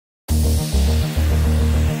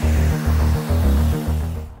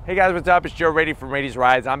Hey guys, what's up? It's Joe Rady from Rady's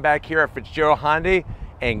Rides. I'm back here at Fitzgerald Hyundai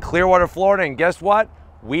in Clearwater, Florida, and guess what?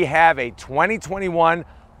 We have a 2021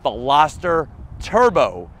 Veloster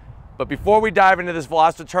Turbo. But before we dive into this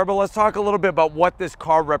Veloster Turbo, let's talk a little bit about what this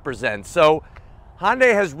car represents. So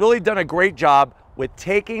Hyundai has really done a great job with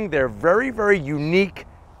taking their very unique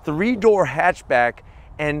three-door hatchback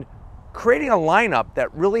and creating a lineup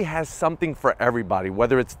that really has something for everybody,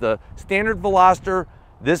 whether it's the standard Veloster,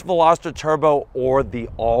 this Veloster Turbo, or the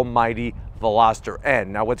almighty Veloster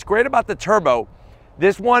N. Now, what's great about the Turbo,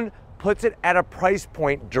 this one puts it at a price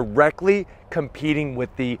point directly competing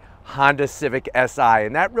with the Honda Civic Si,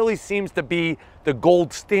 and that really seems to be the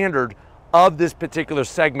gold standard of this particular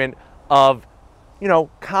segment of,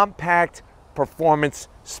 compact, performance,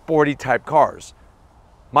 sporty type cars.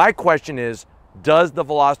 My question is, does the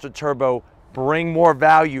Veloster Turbo bring more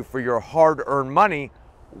value for your hard-earned money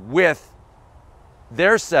with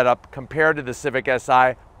their setup compared to the Civic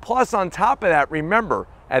Si? Plus, on top of that, remember,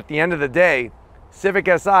 at the end of the day, Civic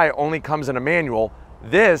Si only comes in a manual.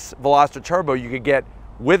 This Veloster Turbo you could get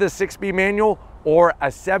with a 6-speed manual or a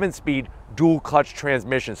 7-speed dual clutch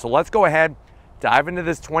transmission. So let's go ahead, dive into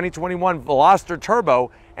this 2021 Veloster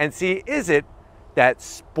Turbo and see, is it that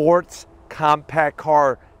sports compact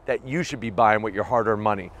car that you should be buying with your hard-earned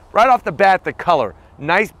money? Right off the bat, the color,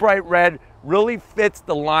 nice bright red, really fits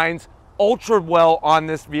the lines ultra well on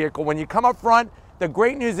this vehicle. When you come up front, the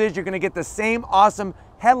great news is you're going to get the same awesome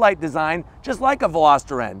headlight design, just like a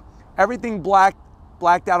Veloster N. Everything blacked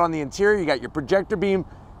out on the interior. You got your projector beam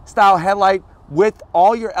style headlight with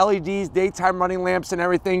all your LEDs, daytime running lamps and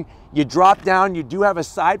everything. You drop down, you do have a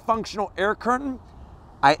side functional air curtain.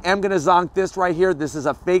 I am going to zonk this right here. This is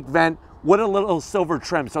a fake vent with a little silver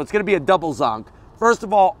trim, so it's going to be a double zonk. First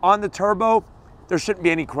of all, on the Turbo, there shouldn't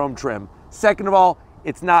be any chrome trim. Second of all,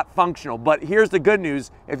 it's not functional. But here's the good news.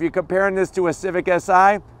 If you're comparing this to a Civic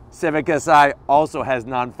Si, Civic Si also has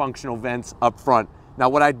non-functional vents up front. Now,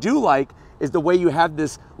 what I do like is the way you have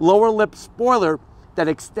this lower lip spoiler that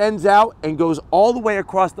extends out and goes all the way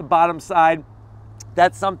across the bottom side.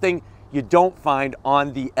 That's something you don't find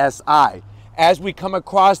on the Si. As we come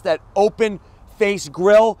across that open face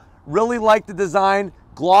grille, really like the design,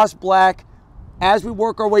 gloss black. As we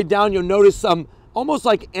work our way down, you'll notice some almost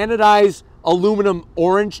like anodized aluminum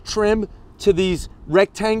orange trim to these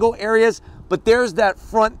rectangle areas, but there's that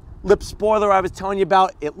front lip spoiler I was telling you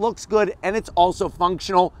about. It looks good and it's also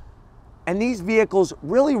functional, and these vehicles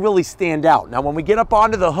really stand out. Now, when we get up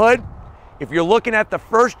onto the hood, if you're looking at the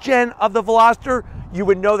first gen of the Veloster, you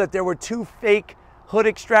would know that there were two fake hood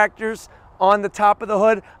extractors on the top of the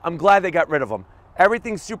hood. I'm glad they got rid of them.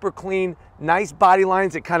 Everything's super clean, nice body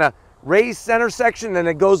lines. It kind of raised center section, then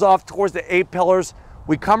it goes off towards the A-pillars.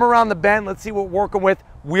 We come around the bend, let's see what we're working with,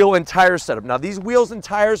 wheel and tire setup. Now, these wheels and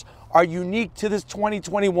tires are unique to this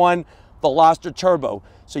 2021 Veloster Turbo.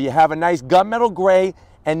 So you have a nice gunmetal gray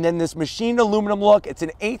and then this machined aluminum look. It's an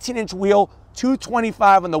 18-inch wheel,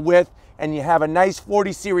 225 on the width, and you have a nice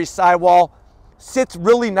 40 series sidewall. Sits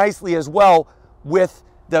really nicely as well with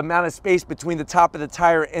the amount of space between the top of the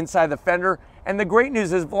tire inside the fender. And the great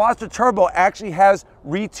news is Veloster Turbo actually has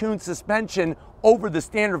retuned suspension over the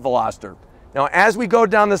standard Veloster. Now, as we go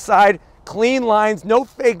down the side, clean lines, no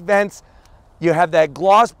fake vents. You have that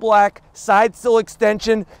gloss black side sill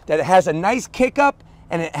extension that has a nice kick up,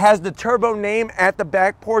 and it has the Turbo name at the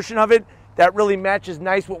back portion of it. That really matches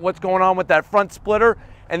nice with what's going on with that front splitter.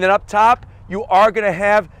 And then up top, you are going to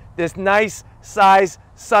have this nice size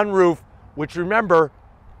sunroof, which, remember,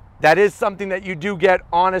 that is something that you do get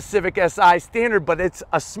on a Civic Si standard, but it's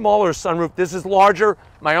a smaller sunroof. This is larger.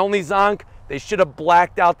 My only zonk, they should have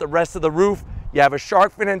blacked out the rest of the roof. You have a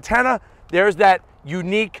shark fin antenna. There's that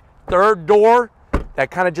unique third door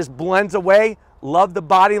that kind of just blends away. Love the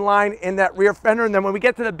body line in that rear fender. And then when we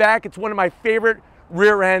get to the back, it's one of my favorite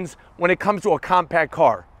rear ends when it comes to a compact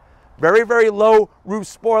car. Very low roof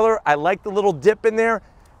spoiler. I like the little dip in there.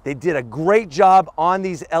 They did a great job on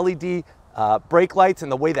these LED brake lights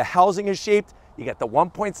and the way the housing is shaped. You got the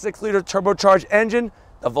 1.6 liter turbocharged engine,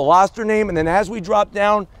 the Veloster name, and then as we drop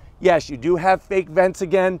down, yes, you do have fake vents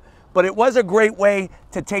again, but it was a great way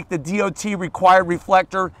to take the DOT required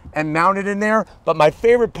reflector and mount it in there. But my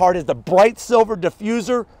favorite part is the bright silver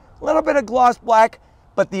diffuser, a little bit of gloss black,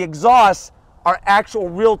 but the exhausts are actual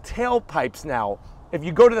real tailpipes now. If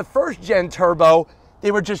you go to the first gen Turbo,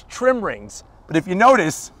 they were just trim rings. But if you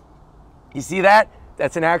notice, you see that?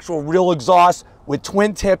 That's an actual real exhaust with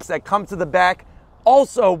twin tips that come to the back.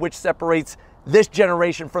 Also, which separates this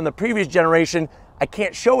generation from the previous generation. I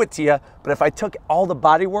can't show it to you, but if I took all the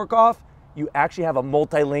bodywork off, you actually have a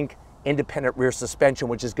multi-link independent rear suspension,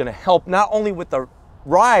 which is going to help not only with the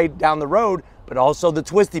ride down the road, but also the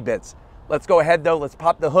twisty bits. Let's go ahead though, let's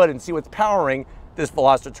pop the hood and see what's powering this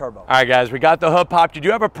Veloster Turbo. All right guys, we got the hood popped. You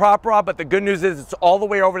do have a prop rod, but the good news is it's all the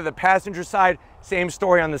way over to the passenger side. Same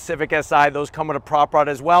story on the Civic Si, those come with a prop rod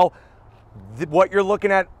as well. What you're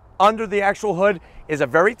looking at under the actual hood is a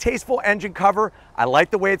very tasteful engine cover. I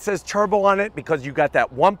like the way it says turbo on it because you got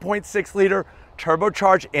that 1.6 liter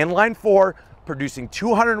turbocharged inline 4 producing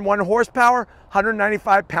 201 horsepower,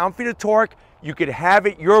 195 pound-feet of torque. You could have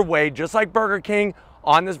it your way, just like Burger King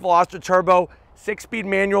on this Veloster Turbo. 6-speed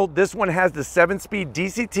manual. This one has the 7-speed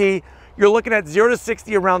DCT. You're looking at 0 to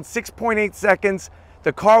 60 around 6.8 seconds.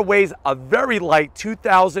 The car weighs a very light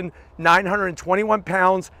 2,921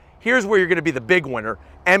 pounds. Here's where you're going to be the big winner.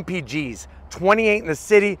 MPGs, 28 in the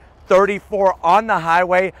city, 34 on the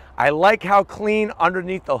highway. I like how clean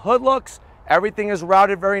underneath the hood looks. Everything is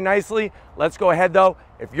routed very nicely. Let's go ahead though.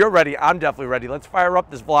 If you're ready, I'm definitely ready. Let's fire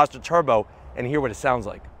up this Veloster Turbo and hear what it sounds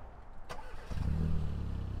like.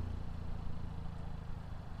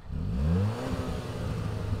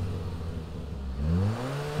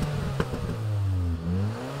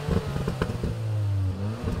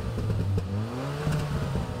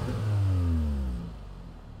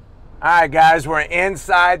 All right, guys, we're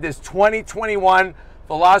inside this 2021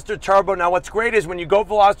 Veloster Turbo. Now, what's great is when you go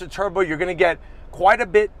Veloster Turbo, you're going to get quite a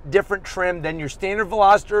bit different trim than your standard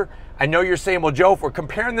Veloster. I know you're saying, well, Joe, if we're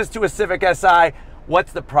comparing this to a Civic Si,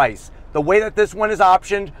 what's the price? The way that this one is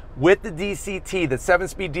optioned with the DCT, the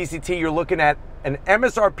 7-speed DCT, you're looking at an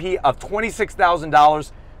MSRP of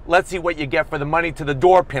 $26,000. Let's see what you get for the money to the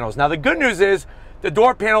door panels. Now, the good news is the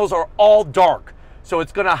door panels are all dark, so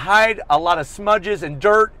it's going to hide a lot of smudges and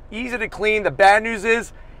dirt, easy to clean. The bad news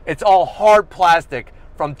is it's all hard plastic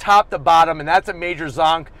from top to bottom, and that's a major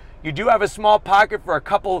zonk. You do have a small pocket for a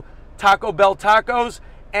couple Taco Bell tacos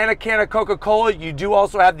and a can of Coca-Cola. You do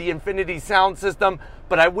also have the Infinity sound system,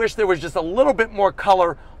 but I wish there was just a little bit more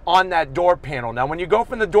color on that door panel. Now, when you go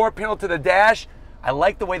from the door panel to the dash, I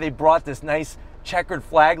like the way they brought this nice checkered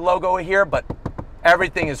flag logo here, but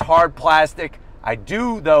everything is hard plastic. I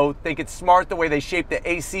do, though, think it's smart the way they shape the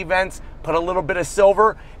AC vents, put a little bit of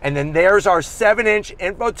silver, and then there's our 7-inch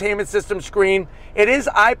infotainment system screen. It is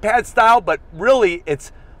iPad style, but really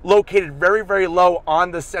it's located very, very low on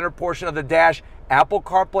the center portion of the dash. Apple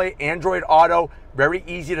CarPlay, Android Auto, very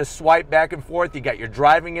easy to swipe back and forth. You got your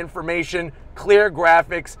driving information, clear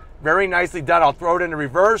graphics, very nicely done. I'll throw it into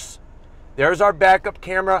reverse. There's our backup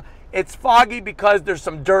camera. It's foggy because there's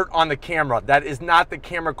some dirt on the camera. That is not the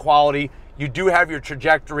camera quality. You do have your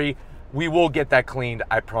trajectory. We will get that cleaned,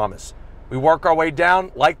 I promise. We work our way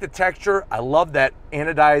down, like the texture. I love that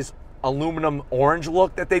anodized aluminum orange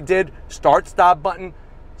look that they did. Start, stop button,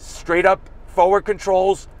 straight up forward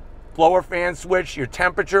controls, blower fan switch, your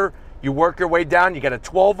temperature. You work your way down. You got a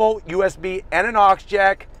 12-volt USB and an aux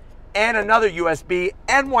jack and another USB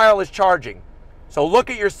and wireless charging. So look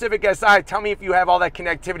at your Civic Si. Tell me if you have all that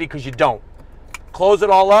connectivity, because you don't. Close it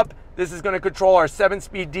all up. This is going to control our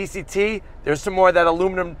 7-speed DCT. There's some more of that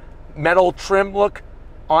aluminum metal trim look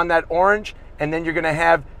on that orange. And then you're going to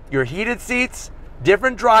have your heated seats,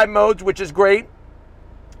 different drive modes, which is great.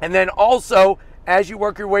 And then also, as you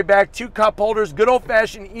work your way back, 2 cup holders, good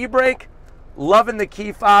old-fashioned e-brake. Loving the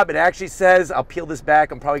key fob. It actually says, I'll peel this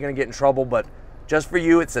back, I'm probably going to get in trouble, but just for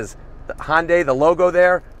you, it says Hyundai, the logo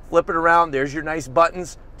there. Flip it around, there's your nice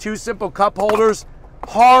buttons. 2 simple cup holders.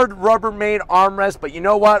 Hard Rubbermaid armrest, but you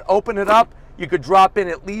know what? Open it up, you could drop in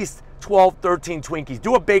at least 12, 13 Twinkies.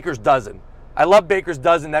 Do a baker's dozen. I love baker's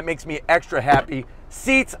dozen. That makes me extra happy.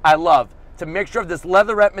 Seats, I love. It's a mixture of this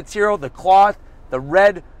leatherette material, the cloth, the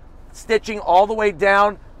red stitching all the way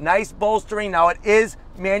down. Nice bolstering. Now, it is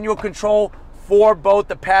manual control for both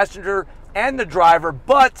the passenger and the driver,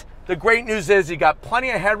 but the great news is you got plenty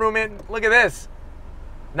of headroom in. Look at this.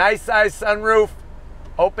 Nice size sunroof.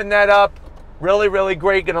 Open that up. Really, really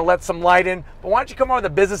great. Gonna let some light in. But why don't you come over to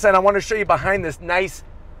the business end? I want to show you behind this nice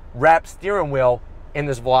wrap steering wheel in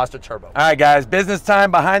this Veloster Turbo. All right, guys, business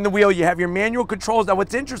time. Behind the wheel, you have your manual controls. Now,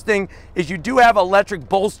 what's interesting is you do have electric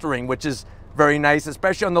bolstering, which is very nice,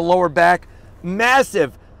 especially on the lower back.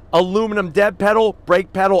 Massive aluminum dead pedal,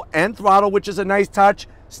 brake pedal, and throttle, which is a nice touch.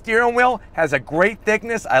 Steering wheel has a great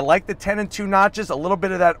thickness. I like the 10 and 2 notches, a little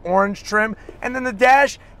bit of that orange trim. And then the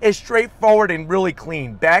dash is straightforward and really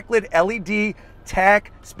clean. Backlit LED, tach,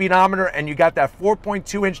 speedometer, and you got that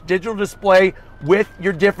 4.2-inch digital display with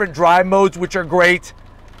your different drive modes, which are great.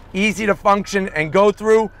 Easy to function and go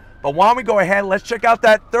through. But why don't we go ahead, let's check out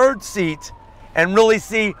that third seat and really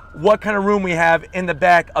see what kind of room we have in the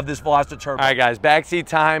back of this Veloster Turbo. All right, guys, backseat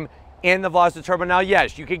time in the Veloster Turbo. Now,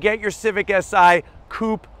 yes, you could get your Civic Si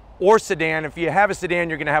coupe or sedan. If you have a sedan,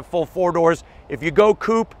 you're gonna have full 4 doors. If you go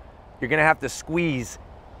coupe, you're gonna have to squeeze,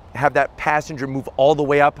 have that passenger move all the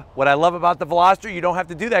way up. What I love about the Veloster, you don't have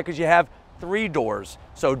to do that because you have 3 doors.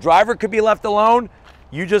 So driver could be left alone.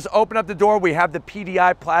 You just open up the door. We have the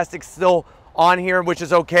PDI plastic still on here, which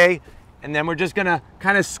is okay. And then we're just gonna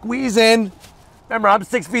kind of squeeze in. Remember, I'm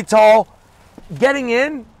 6 feet tall. Getting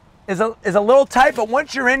in is a little tight, but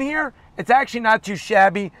once you're in here, it's actually not too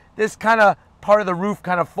shabby. This kind of part of the roof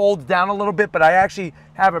kind of folds down a little bit, but I actually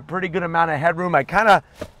have a pretty good amount of headroom. I kind of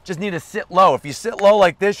just need to sit low. If you sit low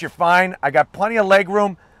like this, you're fine. I got plenty of leg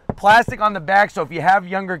room. Plastic on the back, so if you have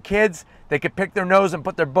younger kids, they could pick their nose and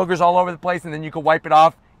put their boogers all over the place, and then you can wipe it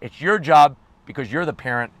off. It's your job because you're the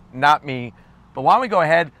parent, not me. But why don't we go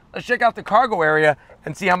ahead, let's check out the cargo area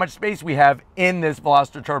and see how much space we have in this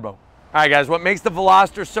Veloster Turbo. All right, guys, what makes the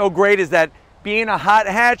Veloster so great is that being a hot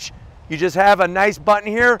hatch, you just have a nice button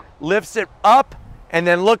here, lifts it up, and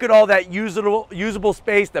then look at all that usable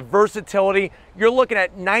space, the versatility. You're looking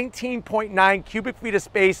at 19.9 cubic feet of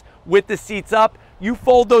space with the seats up. You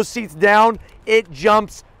fold those seats down, it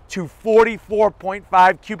jumps to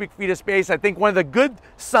 44.5 cubic feet of space. I think one of the good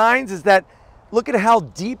signs is that look at how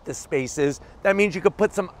deep the space is. That means you could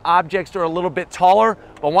put some objects that are a little bit taller.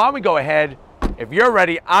 But why don't we go ahead, if you're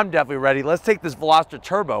ready, I'm definitely ready. Let's take this Veloster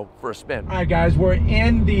Turbo for a spin. All right, guys, we're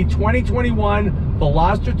in the 2021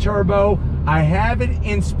 Veloster Turbo. I have it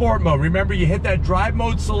in sport mode. Remember, you hit that drive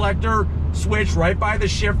mode selector switch right by the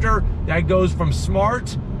shifter. That goes from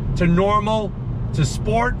smart to normal to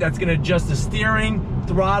sport. That's gonna adjust the steering,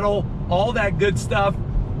 throttle, all that good stuff.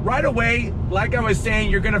 Right away, like I was saying,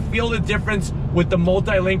 you're gonna feel the difference with the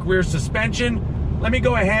multi-link rear suspension. Let me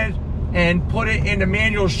go ahead and put it into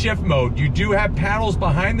manual shift mode. You do have paddles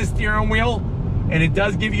behind the steering wheel, and it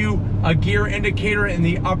does give you a gear indicator in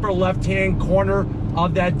the upper left-hand corner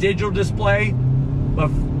of that digital display. But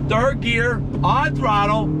 3rd gear, on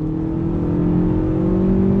throttle.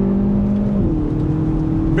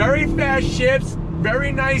 Very fast shifts,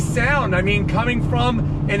 very nice sound. I mean, coming from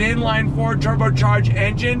an inline-4 turbocharged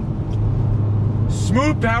engine,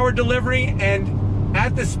 smooth power delivery, and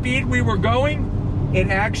at the speed we were going, it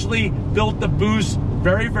actually built the boost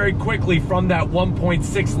very, very quickly from that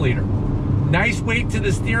 1.6 liter. Nice weight to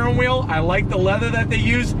the steering wheel. I like the leather that they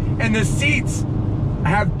use, and the seats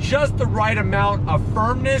have just the right amount of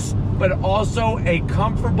firmness, but also a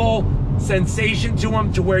comfortable sensation to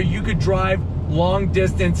them to where you could drive long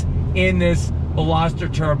distance in this Veloster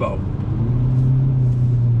Turbo.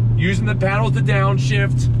 Using the paddle to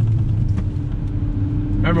downshift.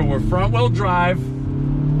 Remember, we're front wheel drive,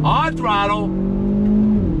 on throttle.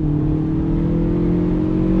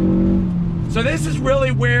 So this is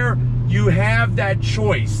really where you have that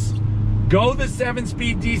choice. Go the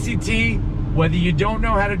 7-speed DCT, whether you don't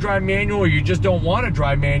know how to drive manual or you just don't want to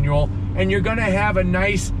drive manual, and you're gonna have a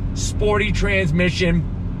nice sporty transmission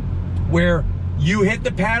where you hit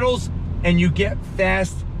the paddles and you get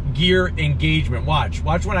fast gear engagement. Watch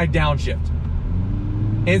when I downshift.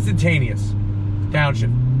 Instantaneous,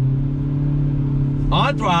 downshift.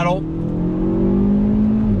 On throttle,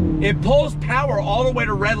 it pulls power all the way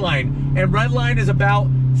to redline, and redline is about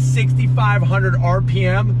 6,500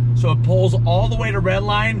 RPM, so it pulls all the way to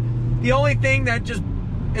redline. The only thing that just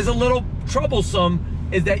is a little troublesome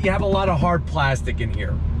is that you have a lot of hard plastic in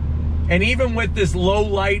here. And even with this low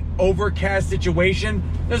light overcast situation,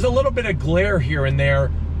 there's a little bit of glare here and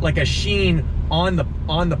there, like a sheen on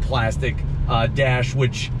the plastic dash,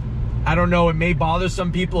 which I don't know, it may bother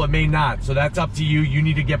some people, it may not. So that's up to you. You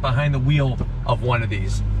need to get behind the wheel of one of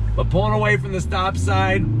these. But pulling away from the stop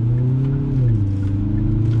side,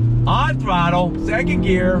 on throttle, 2nd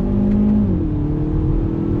gear.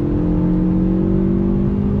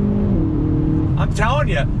 I'm telling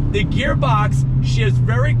you, the gearbox shifts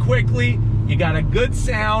very quickly. You got a good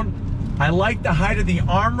sound. I like the height of the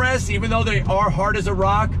armrests, even though they are hard as a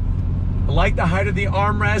rock. I like the height of the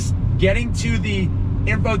armrests. Getting to the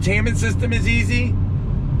infotainment system is easy.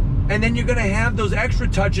 And then you're gonna have those extra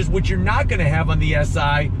touches, which you're not gonna have on the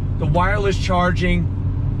SI, the wireless charging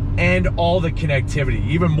and all the connectivity,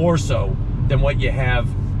 even more so than what you have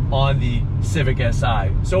on the Civic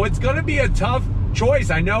Si. So it's gonna be a tough choice.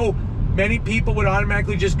 I know many people would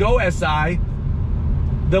automatically just go SI.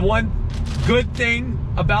 The one good thing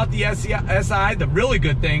about the SI, the really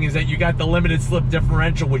good thing, is that you got the limited slip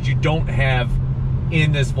differential, which you don't have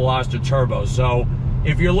in this Veloster Turbo. So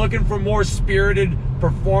if you're looking for more spirited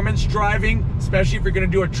performance driving, especially if you're gonna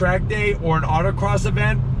do a track day or an autocross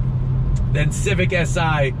event, then Civic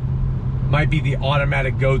Si might be the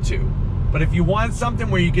automatic go-to. But if you want something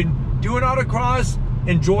where you can do an autocross,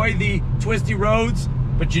 enjoy the twisty roads,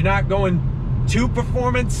 but you're not going too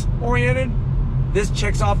performance oriented, this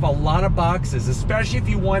checks off a lot of boxes, especially if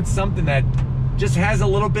you want something that just has a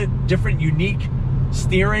little bit different, unique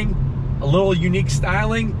steering, a little unique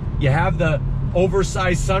styling. You have the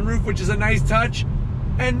oversized sunroof, which is a nice touch,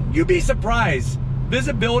 and you'd be surprised.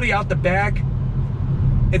 Visibility out the back,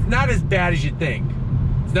 it's not as bad as you think.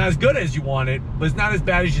 It's not as good as you want it, but it's not as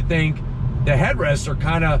bad as you think. The headrests are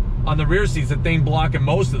kind of on the rear seats, the thing blocking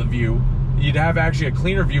most of the view. You'd have actually a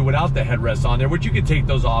cleaner view without the headrests on there, which you could take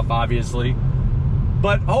those off, obviously.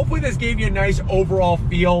 But hopefully this gave you a nice overall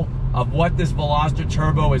feel of what this Veloster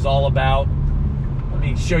Turbo is all about. Let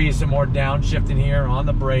me show you some more downshifting here on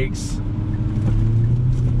the brakes.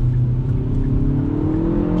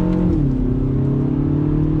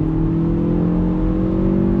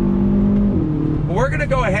 We're gonna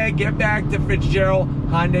go ahead, get back to Fitzgerald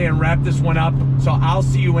Hyundai and wrap this one up. So I'll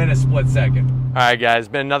see you in a split second. All right, guys,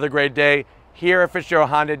 been another great day here at Fitzgerald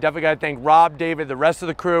Hyundai. Definitely gotta thank Rob, David, the rest of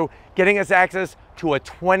the crew, getting us access to a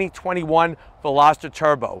 2021 Veloster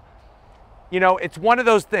Turbo. You know, it's one of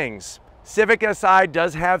those things. Civic Si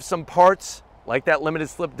does have some parts like that limited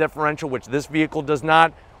slip differential, which this vehicle does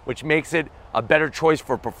not, which makes it a better choice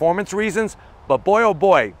for performance reasons. But boy, oh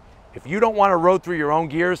boy, if you don't want to road through your own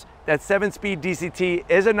gears, that 7-speed DCT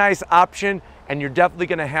is a nice option, and you're definitely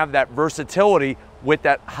going to have that versatility with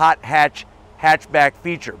that hot hatchback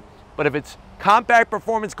feature. But if it's compact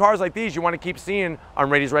performance cars like these you want to keep seeing on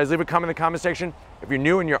Rady's Rides, leave a comment in the comment section. If you're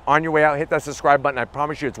new and you're on your way out, hit that subscribe button. I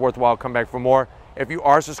promise you it's worthwhile. Come back for more. If you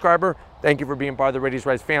are a subscriber, thank you for being part of the Rady's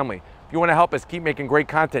Rides family. If you want to help us keep making great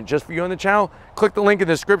content just for you on the channel, click the link in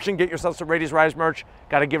the description. Get yourself some Rady's Rides merch.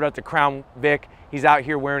 Got to give it up to Crown Vic. He's out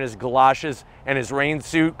here wearing his galoshes and his rain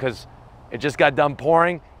suit because it just got done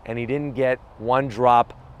pouring and he didn't get one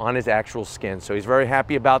drop on his actual skin. So he's very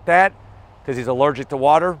happy about that because he's allergic to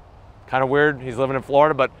water. Kind of weird. He's living in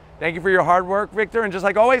Florida, but thank you for your hard work, Victor. And just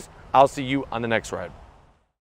like always, I'll see you on the next ride.